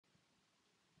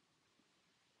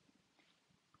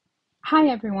Hi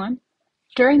everyone!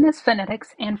 During this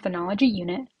phonetics and phonology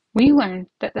unit, we learned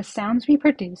that the sounds we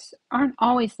produce aren't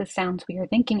always the sounds we are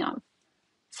thinking of.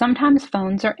 Sometimes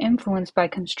phones are influenced by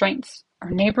constraints or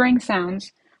neighboring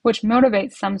sounds which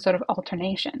motivate some sort of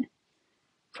alternation.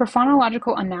 For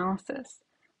phonological analysis,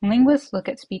 linguists look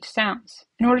at speech sounds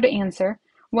in order to answer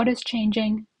what is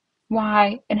changing,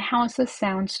 why, and how is this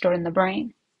sound stored in the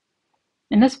brain.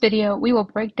 In this video, we will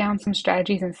break down some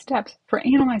strategies and steps for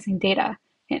analyzing data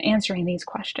and answering these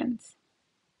questions.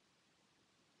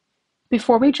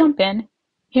 Before we jump in,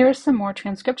 here is some more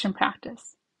transcription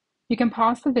practice. You can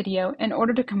pause the video in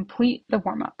order to complete the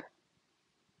warm-up.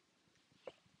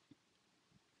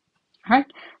 All right,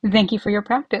 thank you for your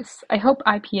practice. I hope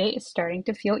IPA is starting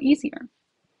to feel easier.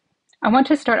 I want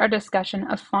to start our discussion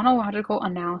of phonological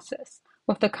analysis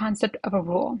with the concept of a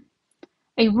rule.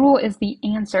 A rule is the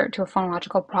answer to a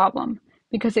phonological problem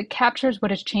because it captures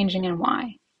what is changing and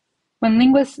why. When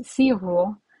linguists see a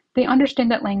rule, they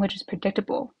understand that language is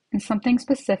predictable and something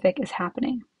specific is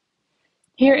happening.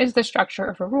 Here is the structure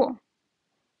of a rule.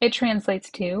 It translates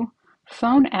to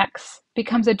phone X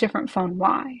becomes a different phone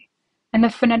Y in the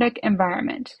phonetic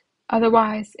environment.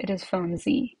 Otherwise, it is phone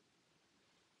Z.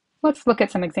 Let's look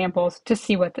at some examples to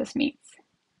see what this means.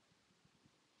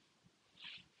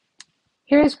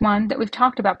 Here is one that we've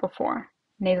talked about before,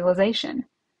 nasalization.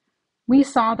 We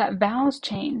saw that vowels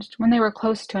changed when they were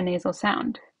close to a nasal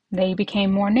sound. They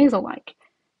became more nasal-like.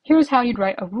 Here's how you'd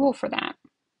write a rule for that.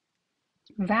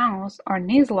 Vowels are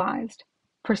nasalized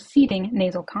preceding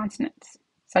nasal consonants,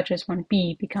 such as when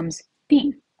B becomes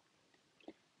B.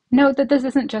 Note that this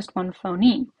isn't just one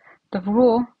phoneme. The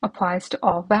rule applies to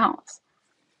all vowels.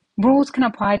 Rules can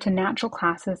apply to natural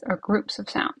classes or groups of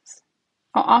sounds.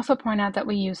 I'll also point out that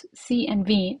we use C and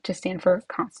V to stand for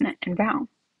consonant and vowel.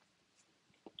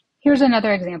 Here's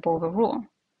another example of a rule.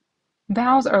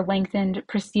 Vowels are lengthened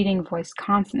preceding voiced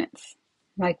consonants,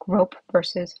 like rope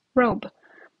versus robe.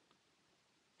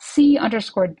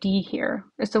 C_D here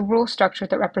is the rule structure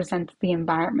that represents the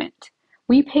environment.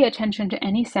 We pay attention to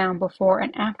any sound before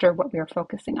and after what we are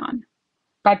focusing on.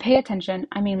 By pay attention,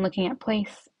 I mean looking at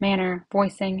place, manner,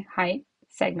 voicing, height,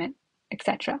 segment,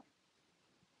 etc.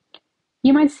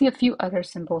 You might see a few other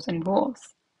symbols and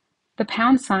rules. The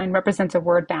pound sign represents a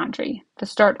word boundary, the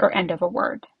start or end of a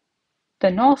word.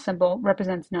 The null symbol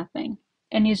represents nothing,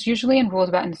 and is usually in rules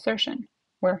about insertion,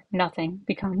 where nothing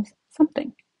becomes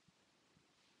something.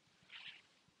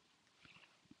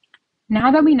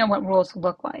 Now that we know what rules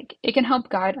look like, it can help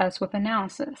guide us with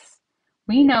analysis.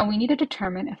 We know we need to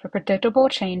determine if a predictable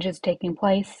change is taking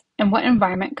place and what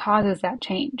environment causes that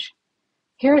change.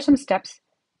 Here are some steps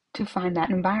to find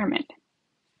that environment.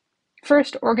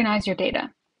 First, organize your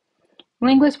data.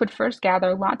 Linguists would first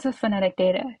gather lots of phonetic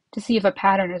data to see if a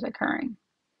pattern is occurring.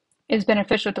 It is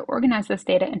beneficial to organize this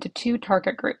data into two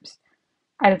target groups,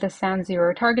 either the sounds you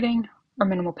are targeting or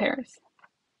minimal pairs.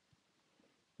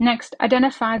 Next,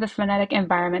 identify the phonetic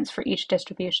environments for each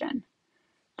distribution.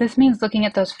 This means looking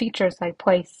at those features like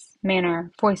place,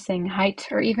 manner, voicing, height,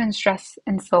 or even stress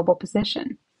and syllable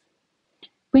position.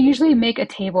 We usually make a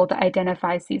table that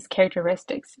identifies these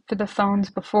characteristics for the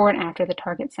phones before and after the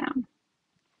target sound.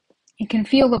 It can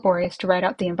feel laborious to write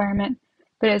out the environment,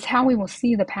 but it is how we will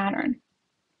see the pattern.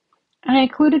 And I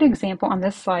included an example on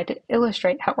this slide to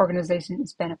illustrate how organization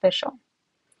is beneficial.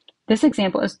 This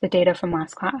example is the data from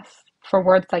last class, for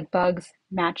words like bugs,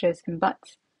 matches, and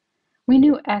butts. We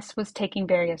knew S was taking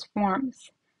various forms.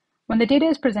 When the data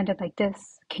is presented like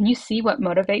this, can you see what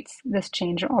motivates this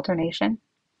change or alternation?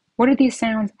 What do these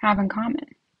sounds have in common?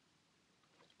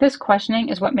 This questioning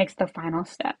is what makes the final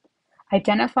step.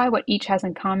 Identify what each has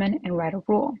in common and write a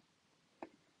rule.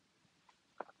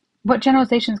 What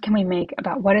generalizations can we make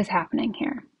about what is happening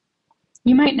here?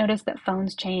 You might notice that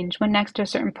phones change when next to a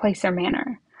certain place or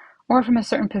manner, or from a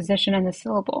certain position in the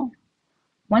syllable.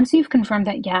 Once you've confirmed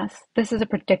that yes, this is a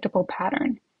predictable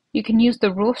pattern, you can use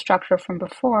the rule structure from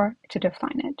before to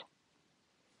define it.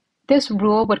 This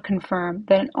rule would confirm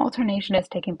that an alternation is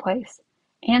taking place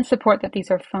and support that these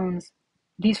phones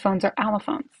are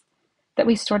allophones, that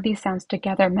we store these sounds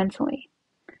together mentally.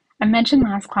 I mentioned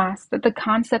last class that the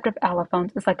concept of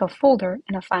allophones is like a folder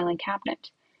in a filing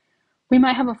cabinet. We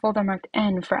might have a folder marked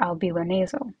N for alveolar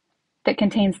nasal that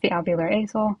contains the alveolar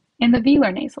nasal and the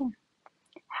velar nasal.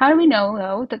 How do we know,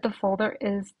 though, that the folder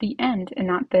is the end and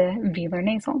not the velar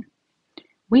nasal?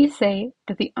 We say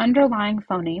that the underlying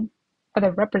phoneme, or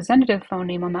the representative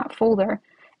phoneme on that folder,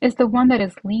 is the one that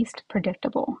is least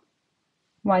predictable.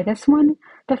 Why this one?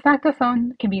 The fact the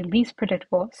phone can be least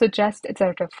predictable suggests it's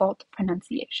our default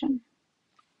pronunciation.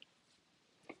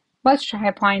 Let's try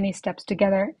applying these steps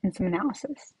together in some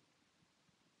analysis.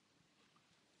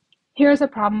 Here is a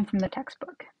problem from the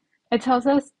textbook. It tells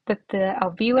us that the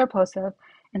alveolar plosive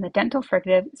and the dental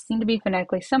fricative seem to be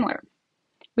phonetically similar.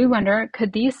 We wonder,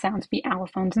 could these sounds be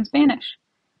allophones in Spanish?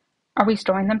 Are we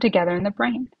storing them together in the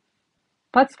brain?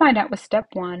 Let's find out with step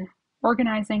 1,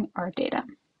 organizing our data.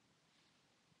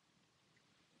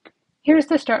 Here's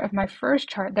the start of my first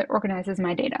chart that organizes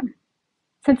my data.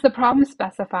 Since the problem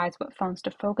specifies what phones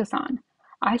to focus on,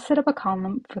 I set up a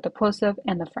column for the plosive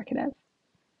and the fricative.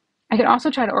 I could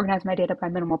also try to organize my data by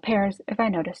minimal pairs if I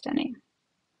noticed any.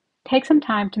 Take some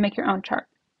time to make your own chart,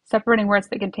 separating words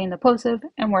that contain the plosive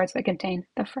and words that contain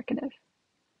the fricative.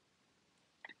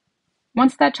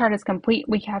 Once that chart is complete,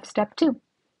 we have step 2.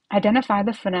 Identify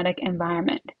the phonetic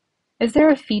environment. Is there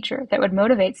a feature that would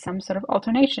motivate some sort of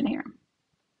alternation here?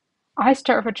 I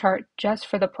start with a chart just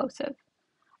for the plosive.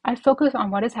 I focus on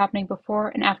what is happening before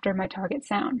and after my target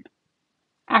sound.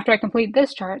 After I complete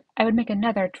this chart, I would make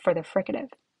another for the fricative.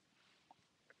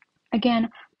 Again,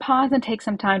 pause and take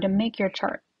some time to make your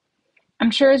chart.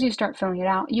 I'm sure as you start filling it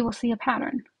out, you will see a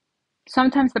pattern.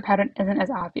 Sometimes the pattern isn't as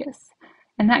obvious.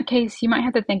 In that case, you might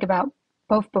have to think about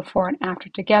both before and after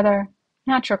together,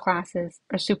 natural classes,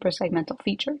 or suprasegmental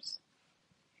features.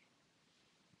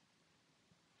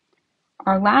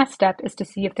 Our last step is to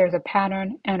see if there's a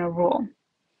pattern and a rule.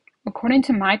 According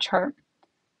to my chart,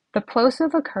 the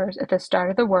plosive occurs at the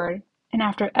start of the word and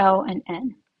after L and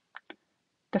N.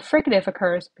 The fricative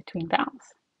occurs between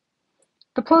vowels.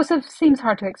 The plosive seems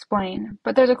hard to explain,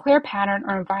 but there's a clear pattern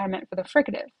or environment for the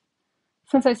fricative.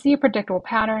 Since I see a predictable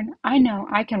pattern, I know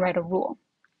I can write a rule.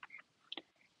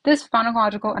 This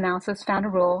phonological analysis found a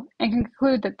rule and can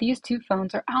conclude that these two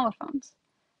phones are allophones.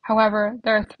 However,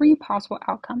 there are 3 possible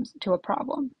outcomes to a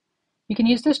problem. You can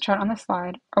use this chart on the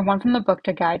slide or one from the book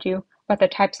to guide you about the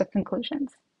types of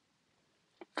conclusions.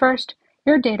 First,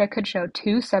 your data could show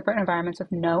 2 separate environments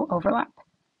with no overlap.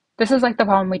 This is like the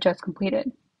problem we just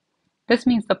completed. This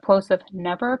means the plosive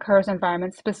never occurs in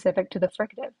environments specific to the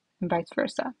fricative, and vice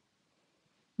versa.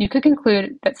 You could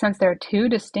conclude that since there are 2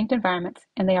 distinct environments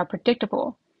and they are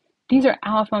predictable, these are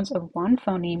allophones of one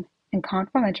phoneme in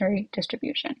complementary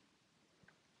distribution.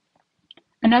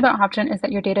 Another option is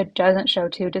that your data doesn't show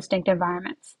 2 distinct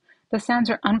environments. The sounds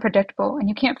are unpredictable and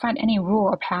you can't find any rule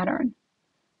or pattern.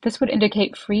 This would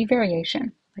indicate free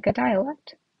variation, like a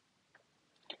dialect.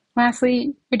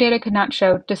 Lastly, your data could not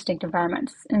show distinct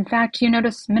environments. In fact, you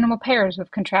notice minimal pairs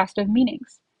with contrastive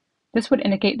meanings. This would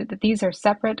indicate that these are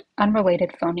separate,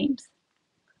 unrelated phonemes.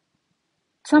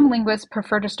 Some linguists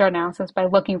prefer to start analysis by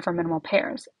looking for minimal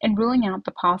pairs and ruling out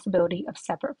the possibility of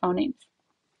separate phonemes.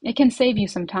 It can save you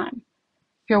some time.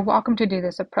 You're welcome to do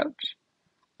this approach.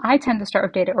 I tend to start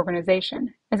with data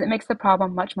organization, as it makes the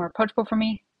problem much more approachable for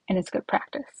me and it's good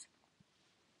practice.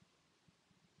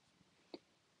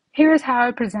 Here is how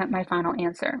I present my final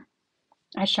answer.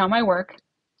 I show my work,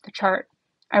 the chart,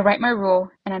 I write my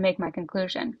rule, and I make my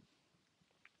conclusion.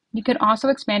 You could also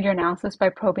expand your analysis by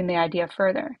probing the idea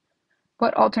further.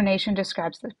 What alternation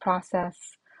describes this process?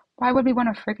 Why would we want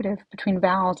a fricative between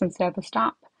vowels instead of a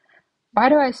stop? Why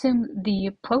do I assume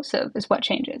the plosive is what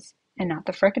changes, and not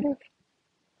the fricative?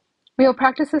 We will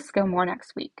practice this skill more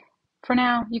next week. For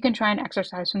now, you can try an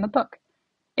exercise from the book.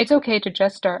 It's okay to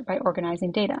just start by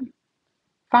organizing data.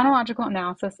 Phonological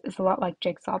analysis is a lot like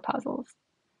jigsaw puzzles.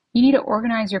 You need to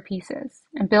organize your pieces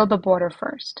and build the border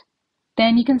first.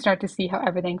 Then you can start to see how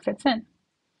everything fits in.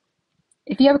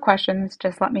 If you have questions,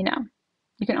 just let me know.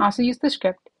 You can also use the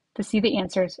script to see the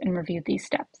answers and review these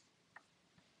steps.